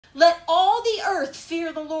Let all the earth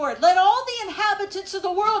fear the Lord. Let all the inhabitants of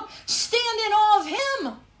the world stand in awe of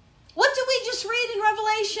him. What did we just read in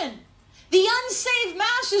Revelation? The unsaved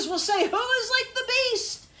masses will say, who is like the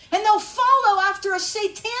beast? And they'll follow after a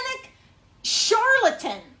satanic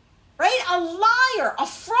charlatan, right? A liar, a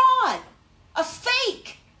fraud, a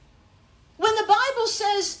fake. When the Bible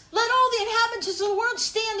says, let all the inhabitants of the world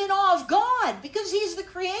stand in awe of God because he's the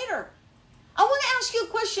creator. I want to ask you a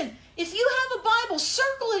question. If you have a Bible,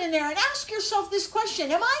 circle it in there and ask yourself this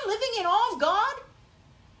question. Am I living in awe of God?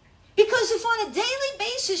 Because if on a daily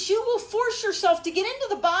basis you will force yourself to get into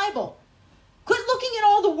the Bible, quit looking at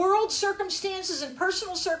all the world circumstances and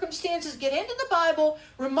personal circumstances, get into the Bible,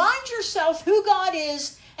 remind yourself who God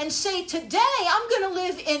is, and say, today I'm going to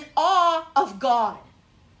live in awe of God.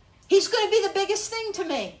 He's going to be the biggest thing to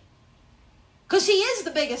me. Because he is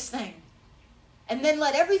the biggest thing. And then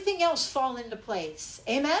let everything else fall into place.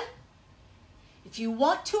 Amen? If you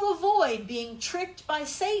want to avoid being tricked by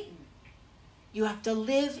Satan, you have to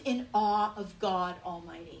live in awe of God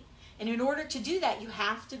Almighty. And in order to do that, you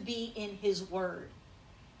have to be in his word,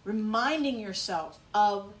 reminding yourself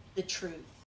of the truth.